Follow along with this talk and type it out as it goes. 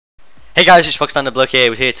Hey guys, it's BogStandardBloke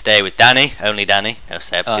here. We're here today with Danny, only Danny, no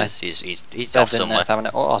Seb, because he's off somewhere.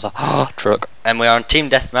 Truck. And we are on Team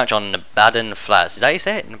Deathmatch on Nebandan Flats. Is that how you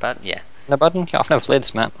say it? Nebandan? Yeah. Nebandan? Yeah, I've never played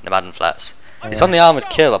this map. Nebandan Flats. It's on the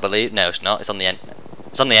Armoured Kill, I believe. No, it's not. It's on the end.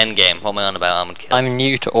 It's on the end game. What am I on about Armoured Kill? I'm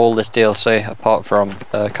new to all this DLC apart from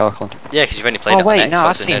Kirkland. Yeah, because you've only played it on wait, Xbox. no,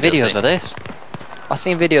 I've seen videos of this. I've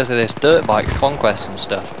seen videos of this dirt bikes, conquests and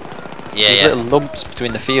stuff. Yeah, There's yeah. little lumps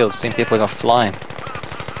between the fields, seeing people go flying.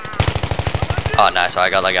 Oh, nice. I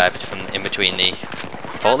got that guy from in between the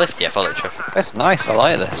forklift. Yeah, forklift truck. That's nice. I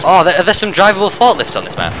like this. Oh, there's some drivable forklifts on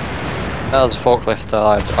this map. That was a forklift.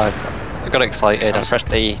 I got excited. I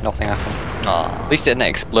pressed E. Nothing happened. Oh. At least it didn't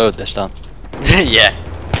explode this time. Yeah.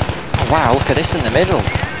 Oh, wow, look at this in the middle.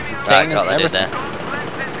 Right, got that dude there.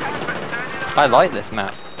 I like this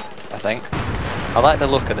map. I think. I like the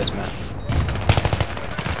look of this map.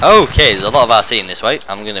 Okay, there's a lot of our team this way.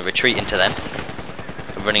 I'm going to retreat into them.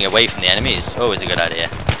 Running away from the enemy is always a good idea.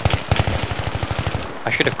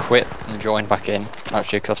 I should have quit and joined back in,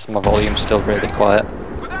 actually, because my volume's still really quiet.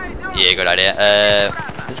 Yeah, good idea.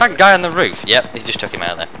 Is that guy on the roof? Yep, he just took him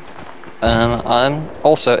out there.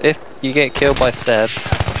 Also, if you get killed by Seb,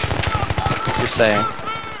 just saying.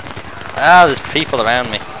 Ah, there's people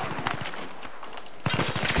around me.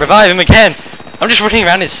 Revive him again! I'm just running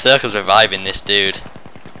around in circles reviving this dude.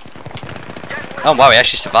 Oh wow, he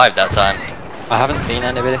actually survived that time. I haven't seen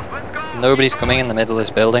anybody. Nobody's coming in the middle of this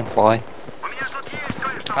building. Why?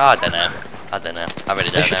 Oh, I don't know. I really don't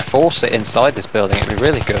know. They should force it inside this building. It'd be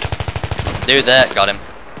really good. Dude there, got him.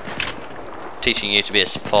 Teaching you to be a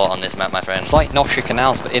support on this map, my friend. It's like Nosha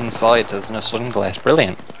Canals, but inside so there's no sun glare. It's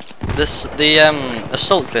brilliant. The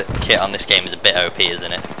assault kit on this game is a bit OP,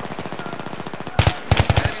 isn't it?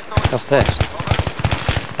 What's this?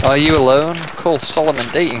 Are you alone? Call Solomon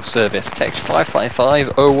Dating Service. Text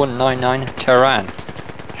 555-0199 Tehran.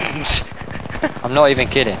 I'm not even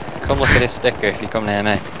kidding. Come look at this sticker if you come near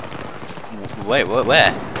me. Wait, where?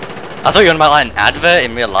 I thought you were on about like an advert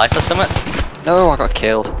in real life or something. No, I got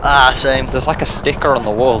killed. Ah, same. There's like a sticker on the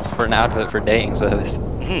wall for an advert for a dating service.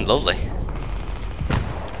 Lovely.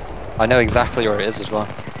 I know exactly where it is as well.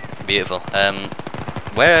 Beautiful.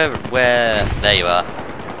 Where? There you are.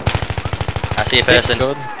 I see a person.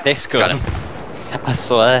 This gun. Got him. I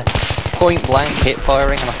swear. Point blank hip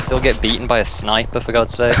firing and I still get beaten by a sniper, for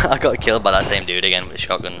God's sake. I got killed by that same dude again with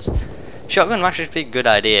shotguns. Shotgun might actually be a good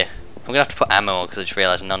idea. I'm gonna have to put ammo on because I just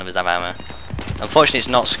realised none of us have ammo. Unfortunately, it's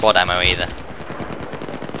not squad ammo either.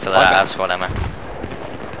 Because I don't have squad ammo.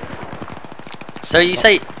 So you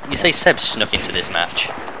say Seb snuck into this match?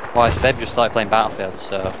 Well, Seb just started playing Battlefield,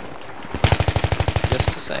 so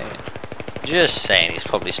just saying. Just saying, he's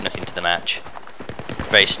probably snuck into the match.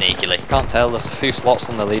 Very sneakily. Can't tell, there's a few slots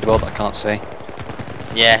on the leaderboard that I can't see.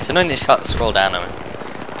 Yeah, it's annoying that you can't scroll down on it.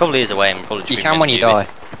 Probably is a way, and probably just you can when you die.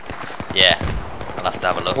 Yeah, I'll have to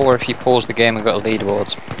have a look. Or if you pause the game and go to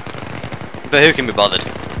leaderboards. But who can be bothered?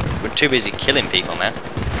 We're too busy killing people, man.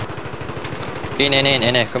 In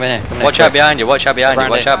here, come in here. Watch out behind you, watch out behind you,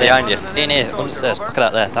 watch out behind you. In here, under the stairs, look at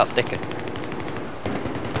that there, that sticker.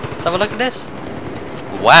 Let's have a look at this.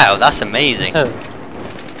 Wow, that's amazing.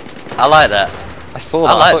 I like that. I saw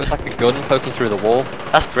that, I thought it was like a gun poking through the wall.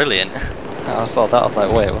 That's brilliant. I saw that, I was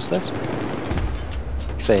like, wait, what's this?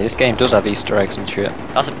 See, this game does have Easter eggs and shit.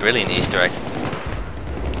 That's a brilliant Easter egg.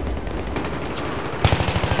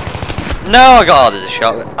 No, God, there's a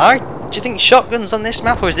shotgun. Do you think shotguns on this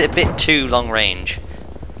map, or is it a bit too long range?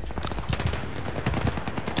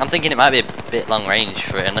 I'm thinking it might be a bit long range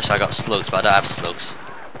for it, unless I got slugs, but I don't have slugs.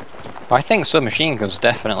 I think submachine guns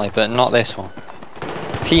definitely, but not this one.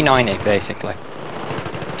 P90 basically.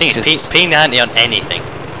 I think it's P90 on anything.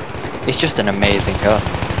 It's just an amazing gun.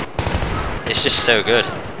 It's just so good.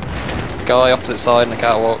 Guy opposite side in the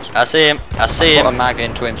catwalks. I see him. I see him. Put a mag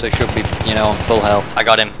into him so he should be, you know, on full health. I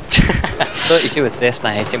got him. 32 assists and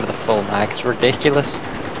I hit him with a full mag. It's ridiculous.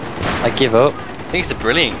 I give up. I think it's a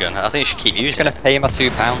brilliant gun. I think you should keep using it. I'm gonna pay my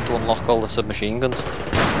 £2 to unlock all the submachine guns.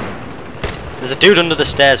 There's a dude under the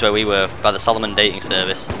stairs where we were, by the Solomon Dating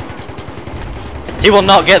Service. He will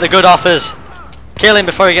not get the good offers. Kill him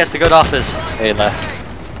before he gets the good offers. He left.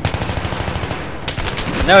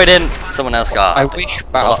 No, he didn't. Someone else got. I wish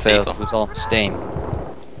Battlefield was on Steam.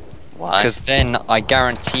 Why? Because then I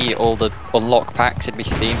guarantee all the unlock packs would be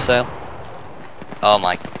Steam sale. Oh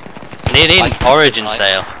my. Need Origin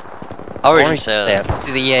sale. Origin sale. This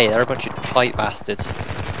is EA, they're a bunch of tight bastards.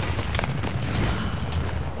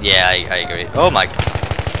 Yeah, I agree. Oh my.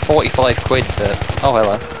 45 quid for... Oh,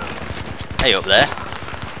 hello. Hey, up there.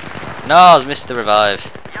 No, I missed the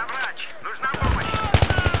revive.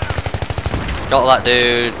 Got that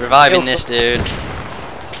dude. Reviving this dude.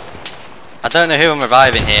 I don't know who I'm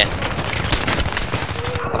reviving here.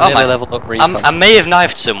 I've nearly leveled up recon. I may have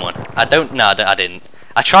knifed someone. I don't know. I didn't.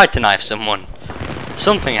 I tried to knife someone.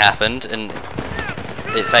 Something happened and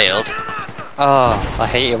it failed. Oh, I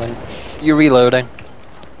hate it when you're reloading.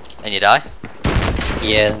 And you die?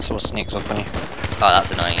 Yeah, and someone sneaks up on you. Oh,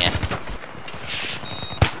 that's annoying, yeah.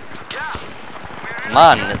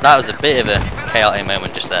 Man, that was a bit of a chaotic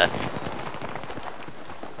moment just there.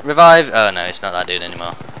 Revive. Oh no, it's not that dude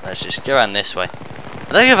anymore. Let's just go around this way. I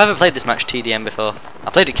don't think I've ever played this match TDM before. I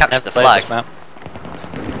played it Capture the Flag.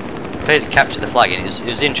 Played it Capture the Flag, and it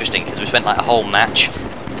was interesting because we spent like a whole match.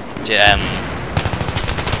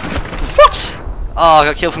 What? Oh, I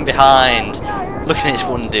got killed from behind. Looking at this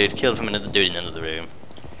one dude, killed from another dude in another room.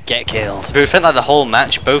 Get killed. But we spent like the whole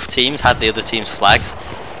match. Both teams had the other team's flags,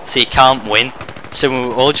 so you can't win. So we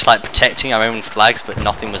were all just like protecting our own flags, but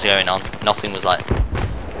nothing was going on. Nothing was like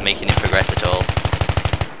making it progress at all.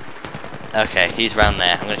 Okay, he's round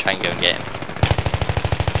there. I'm gonna try and go and get him.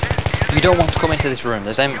 You don't want to come into this room.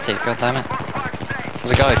 There's empty. God damn it.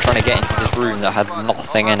 There's a guy trying to get into this room that had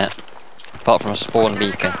nothing in it, apart from a spawn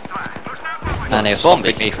beacon, and he was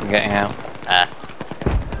stopping me from getting out.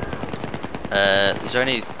 Is there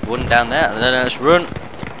any one down there? No, let's run.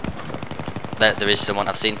 There is someone.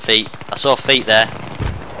 I've seen feet. I saw feet there.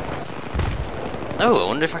 Oh, I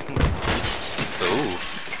wonder if I can. Ooh,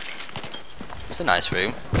 it's a nice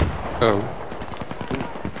room. Oh.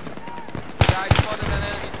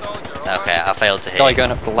 Okay, I failed to hit. Guy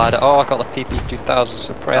going up the ladder. Oh, I got the PP2000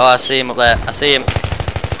 suppressed. Oh, I see him up there. I see him.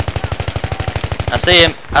 I see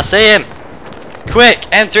him. I see him. Quick,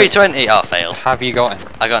 M320. Oh, failed. Have you got him?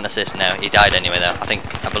 I got an assist. No, he died anyway though.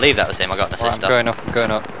 I believe that was him. I got an assist. Right, I'm going up. I'm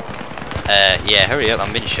going up. Yeah, hurry up.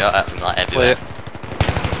 I'm being shot at from like everywhere. Clear.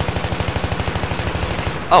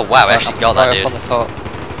 Oh wow, I actually got that dude. Up on the top.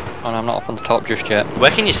 Oh no, I'm not up on the top just yet.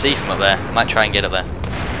 Where can you see from up there? I might try and get up there.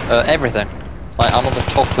 Everything. Like, I'm on the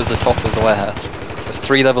top of the warehouse. There's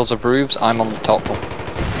 3 levels of roofs, I'm on the top one.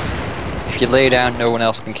 If you lay down, no one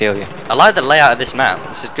else can kill you. I like the layout of this map.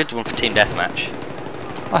 This is a good one for Team Deathmatch.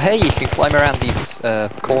 Oh hey, you can climb around these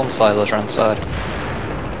corn silos around the side.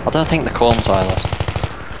 I don't think the corn silos.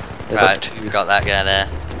 They Right, got that guy there.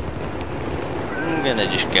 I'm gonna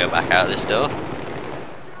just go back out this door.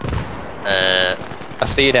 I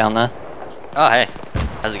see you down there. Oh hey,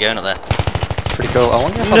 how's it going up there? Pretty cool. I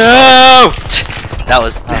wonder if No! That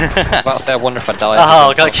was. I was about to say, I wonder if I died.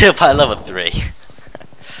 Oh, I got killed by level 3.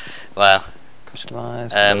 Wow.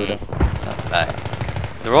 Customised.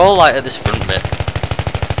 Right. They're all like at this front bit.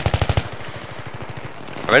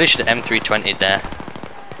 I really should have M320'd there.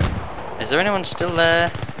 Is there anyone still there?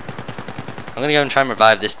 I'm gonna go and try and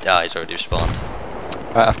revive this. Oh, he's already respawned.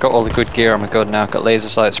 Right, I've got all the good gear on my gun now. I've got laser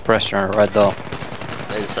sight suppressor and a red dot.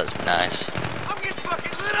 Laser sight's nice.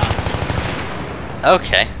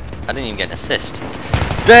 Okay, I didn't even get an assist.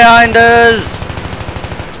 Behind us!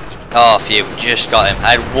 Oh, phew, just got him.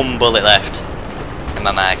 I had 1 bullet left in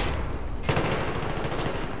my mag.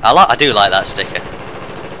 I do like that sticker.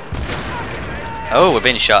 Oh, we're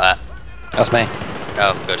being shot at. That's me.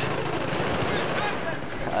 Oh, good.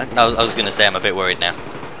 I was going to say I'm a bit worried now.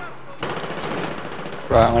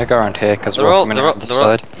 Right, I'm going to go around here because we're all coming around this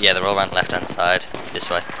side. Yeah, they're all around left hand side. This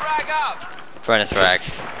way. Throwing a frag.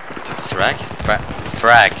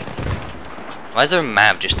 Frag. Why is there a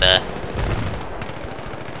Mav just there?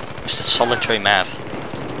 Just a solitary Mav.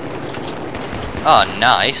 Oh,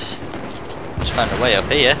 nice. Just found a way up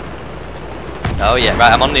here. Oh yeah,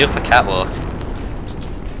 right, I'm on the upper catwalk.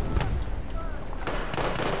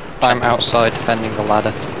 I'm outside defending the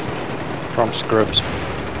ladder from scrubs.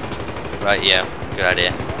 Right, yeah, good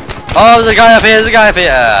idea. Oh, there's a guy up here, he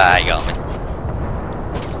got me.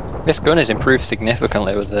 This gun is improved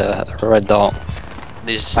significantly with the red dot.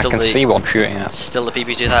 I can see what I'm shooting at. Still the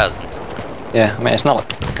PP2000? Yeah, I mean, it's not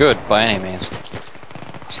good by any means.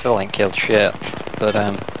 Still ain't killed shit, but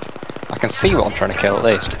I can see what I'm trying to kill at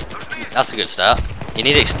least. That's a good start. You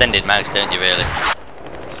need extended mags, don't you, really?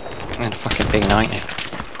 And fucking P90.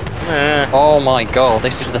 Oh my god,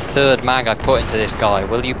 this is the 3rd mag I put into this guy.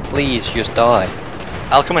 Will you please just die?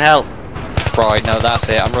 I'll come and help. Right, no, that's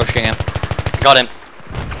it. I'm rushing him. Got him.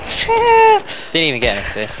 Didn't even get an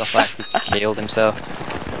assist. I thought he killed himself.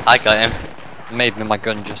 I got him. Maybe my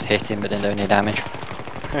gun just hit him, but didn't do any damage.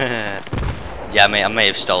 Yeah, I may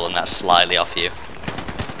have stolen that slightly off you.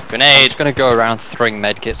 I'm Grenade. just gonna go around throwing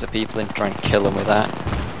medkits at people and try and kill them with that.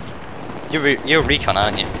 You're a recon,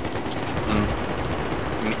 aren't you? Mm.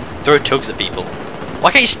 Throw tugs at people.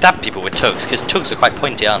 Why can't you stab people with tugs? Because tugs are quite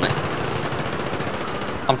pointy, aren't they?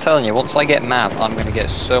 I'm telling you, once I get Mav, I'm gonna get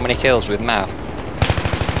so many kills with Mav.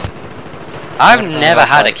 I've never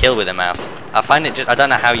had a kill with a Mav. I find it I don't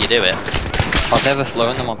know how you do it. I've never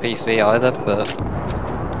flown them on PC either, but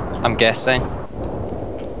I'm guessing.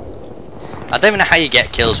 I don't even know how you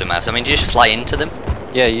get kills with maps. I mean, do you just fly into them?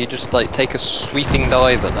 Yeah, you just like take a sweeping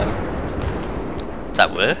dive at them. Does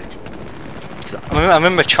that work? 'Cause I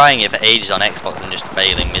remember trying it for ages on Xbox and just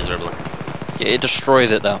failing miserably. Yeah, it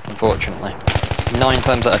destroys it though, unfortunately. 9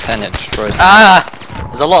 times out of 10 it destroys it. Ah!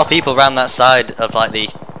 There's a lot of people around that side of like the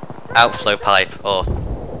outflow pipe or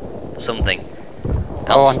something.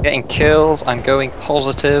 Oh, I'm getting kills, I'm going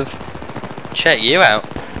positive. Check you out.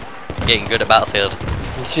 Getting good at Battlefield.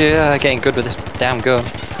 Yeah, getting good with this damn gun.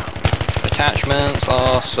 Attachments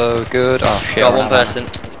are so good. Oh shit. Got one person.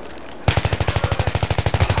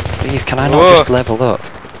 Please, can I not just level up?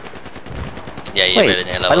 Yeah, you Wait, really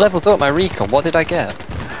need to I level up. leveled up my recon. What did I get?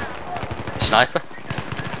 Sniper?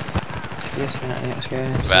 Yes.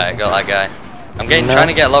 Right, got that guy. I'm trying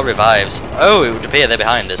to get a lot of revives. Oh, it would appear they're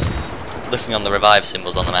behind us. Looking on the revive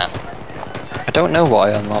symbols on the map. I don't know what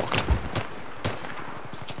I unlocked.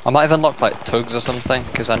 I might have unlocked like tugs or something,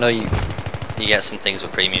 because I know you get some things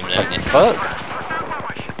with premium, don't you? Fuck!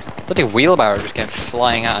 Bloody wheelbarrow just came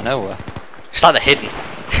flying out of nowhere. It's like they're hidden.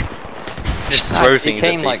 Just throw things It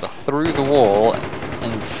came at people. like through the wall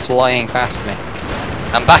and flying past me.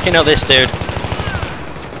 I'm backing up this dude.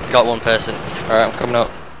 Got one person. Alright, I'm coming up.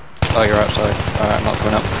 Oh, you're outside. Alright, I'm not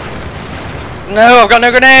coming up. No, I've got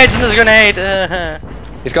no grenades and there's a grenade!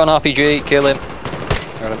 He's got an RPG, kill him.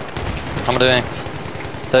 Got him. How am I doing?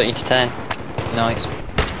 13 to 10. Nice.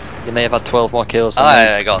 You may have had 12 more kills than me,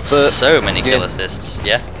 I got but so many kill good. assists,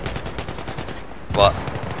 yeah? What?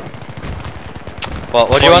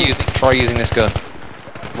 What do you want? Try using this gun.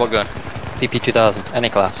 What gun? PP2000, any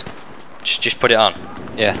class. Just put it on.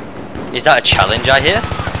 Yeah. Is that a challenge I hear?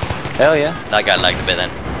 Hell yeah. That guy lagged a bit then.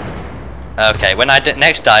 Okay, when I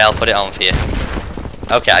next die I'll put it on for you.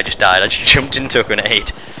 Okay, I just died, I just jumped into a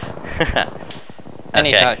grenade. Any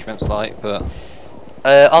Okay. attachments like, but...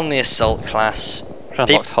 On the assault class, I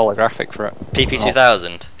unlocked holographic for it.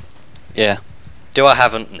 PP2000. Yeah. Do I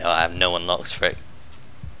haven't? No, I have no unlocks for it.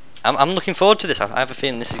 I'm looking forward to this. I have a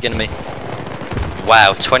feeling this is going to be...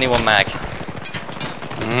 Wow, 21 mag.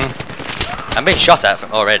 I'm being shot at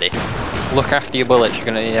already. Look after your bullets, you're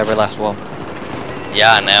gonna need every last one.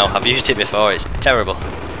 Yeah, I know. I've used it before. It's terrible.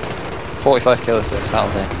 45 kill assists,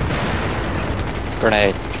 that'll do.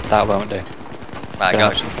 Grenade, that won't do. I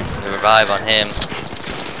got the revive on him.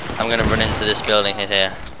 I'm going to run into this building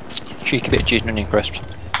here. Cheeky bit of cheese and onion crisps.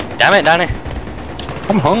 Damn it, Danny.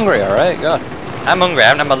 I'm hungry, alright, God. I'm hungry. I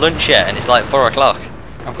haven't had my lunch yet and it's like 4 o'clock.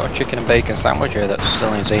 I've got a chicken and bacon sandwich here that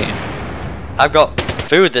still needs eating. I've got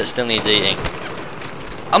food that still needs eating.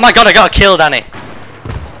 Oh my god, I got a kill, Danny.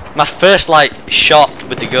 My first like shot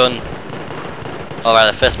with the gun, or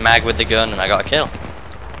rather first mag with the gun, and I got a kill.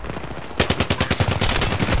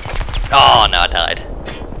 Oh no, I died.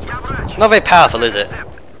 Not very powerful, is it?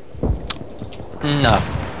 No.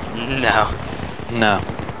 No. No.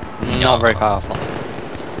 Not very powerful.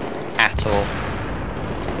 At all.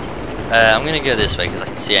 I'm gonna go this way because I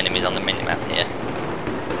can see enemies on the minimap here.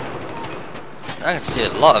 I can see a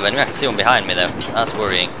lot of enemies. I can see one behind me though. That's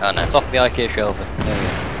worrying. Oh no. Top of the IKEA shelving. There we go.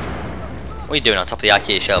 What are you doing on top of the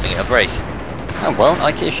IKEA shelving? A break? I won't.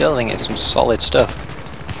 IKEA shelving is some solid stuff.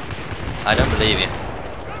 I don't believe you.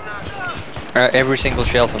 Every single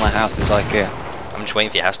shelf in my house is IKEA. I'm just waiting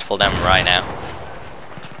for your house to fall down right now.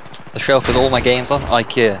 The shelf with all my games on,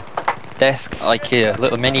 IKEA. Desk, IKEA.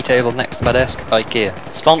 Little mini table next to my desk, IKEA.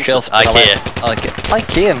 Sponsors, Shelf to the IKEA. left, IKEA.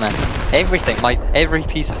 IKEA, man. Everything. Every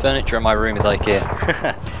piece of furniture in my room is IKEA.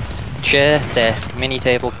 Chair, desk, mini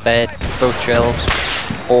table, bed, both shelves,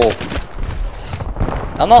 all.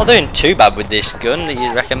 I'm not doing too bad with this gun that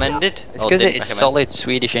you recommended. It's because it is solid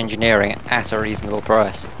Swedish engineering at a reasonable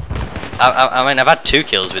price. I mean, I've had 2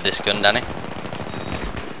 kills with this gun, Danny.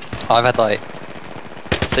 I've had like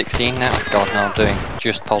 16 now. God, no, I'm doing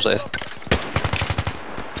just positive.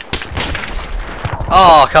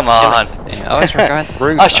 Oh, come on. Yeah, I was trying to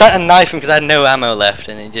I was trying to knife him because I had no ammo left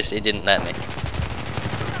and it didn't let me.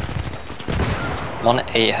 I'm on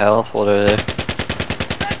 8 health, what do I do?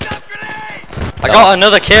 I got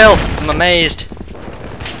another kill! I'm amazed.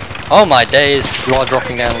 Oh my days. You are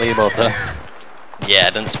dropping down leaderboard though. Yeah,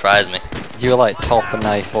 it doesn't surprise me. You were like top and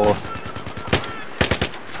now you're 4th.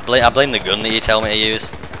 I blame the gun that you tell me to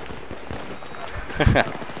use.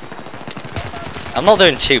 I'm not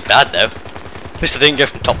doing too bad though. At least I didn't go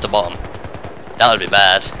from top to bottom. That would be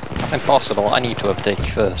bad. That's impossible, I need to overtake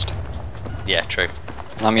you first. Yeah, true.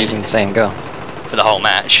 And I'm using the same gun. For the whole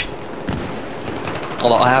match.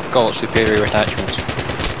 Although I have got superior attachments.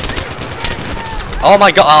 Oh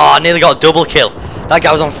my god, oh, I nearly got a double kill. That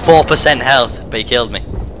guy was on 4% health, but he killed me.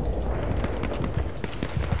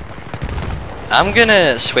 I'm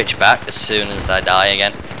gonna switch back as soon as I die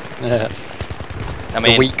again. Yeah. I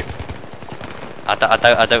mean, weak.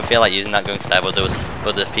 I don't feel like using that gun because I have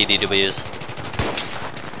other PDWs.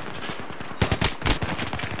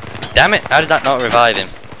 Damn it! How did that not revive him?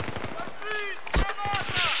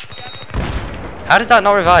 How did that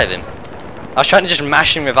not revive him? I was trying to just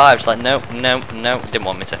mash and revive. It's like no, didn't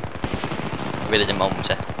want me to. Really didn't want me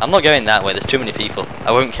to. I'm not going that way. There's too many people.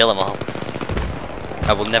 I won't kill them all.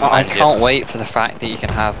 I will never. I can't wait for the fact that you can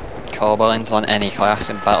have carbines on any class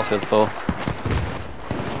in Battlefield 4.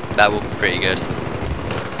 That will be pretty good.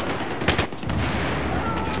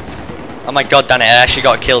 Oh my god, damn it! I actually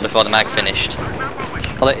got a kill before the mag finished.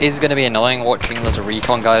 Well, it is going to be annoying watching loads of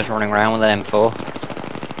recon guys running around with an M4.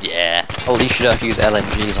 Yeah. At least you don't have to use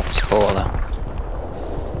LMGs on support though.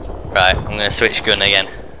 Right, I'm going to switch gun again.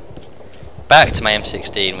 Back to my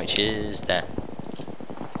M16, which is there.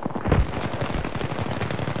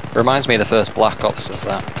 Reminds me of the first Black Ops was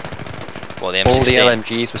that. Well, the M16. All the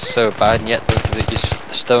LMGs were so bad, and yet there's the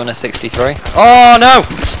Stoner 63. Oh no!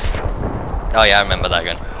 Oh yeah, I remember that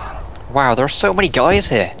gun. Wow, there are so many guys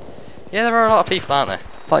here. Yeah, there are a lot of people, aren't there?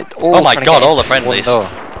 Like, all oh my trying to god, get all the into one friendlies. door.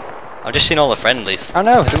 I've just seen all the friendlies. I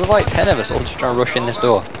know, there were like 10 of us all just trying to rush in this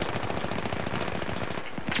door.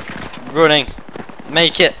 Running.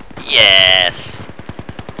 Make it. Yes.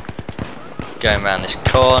 Going around this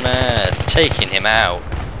corner, taking him out.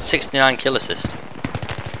 69 kill assist.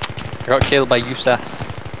 I got killed by USAS.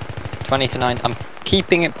 20 to 9. I'm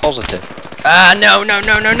keeping it positive. Ah, no.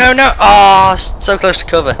 Oh, so close to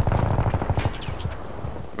cover.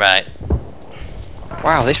 Right.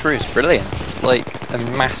 Wow, this route's brilliant. It's like a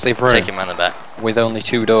massive room Take him around the back. with only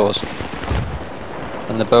 2 doors.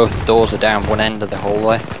 And both doors are down one end of the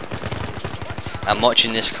hallway. I'm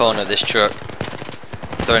watching this corner of this truck.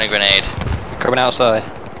 Throwing a grenade. Coming outside.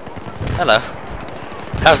 Hello.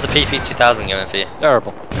 How's the PP2000 going for you?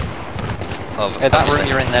 Terrible. Oh, Hey, that room obviously.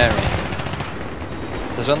 you're in there,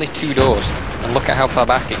 there's only 2 doors. And look at how far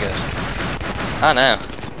back it goes. I know.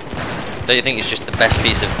 Don't you think it's just the best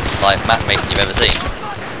piece of like map making you've ever seen?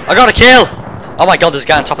 I got a kill! Oh my god, there's a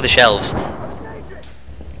guy on top of the shelves.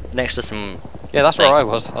 Next to some... Yeah, that's where I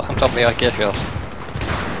was. I was on top of the IKEA shelves.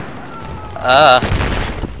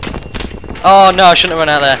 Oh no, I shouldn't have run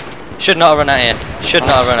out there. Should not have run out here. Should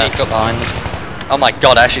not have run Sneak out. up behind them. Oh my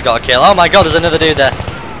god, I actually got a kill. Oh my god, there's another dude there.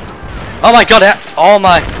 Oh my god, oh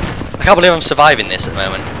my... I can't believe I'm surviving this at the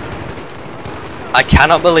moment. I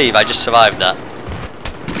cannot believe I just survived that.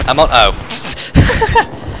 I'm on... Oh.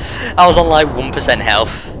 I was on like 1%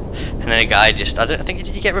 health. And then a guy just... I think...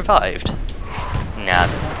 Did you get revived? Nah.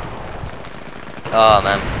 Oh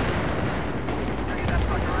man.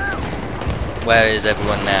 Where is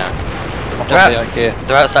everyone now? On top of the IKEA.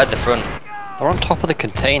 They're outside the front. They're on top of the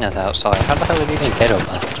containers outside. How the hell did they even get up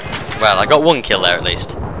there? Well, I got 1 kill there at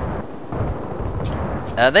least.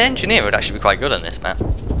 The engineer would actually be quite good on this map.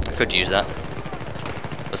 I could use that.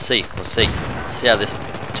 We'll see. We'll see. See how this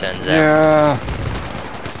turns out. Yeah.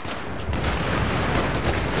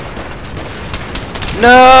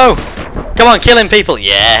 No! Come on, killing people.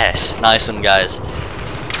 Yes. Nice one, guys.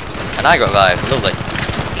 And I got revived. Lovely.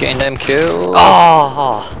 Getting them kills.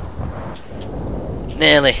 Oh!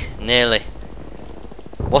 Nearly.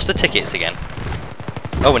 What's the tickets again?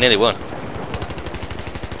 Oh, we nearly won.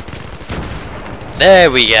 There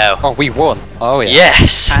we go. Oh, we won. Oh, yeah.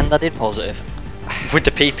 Yes! And I did positive. With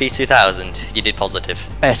the PP2000, you did positive.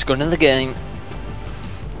 Best gun in the game.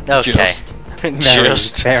 Okay. Just. Very,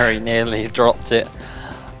 Just. very nearly dropped it.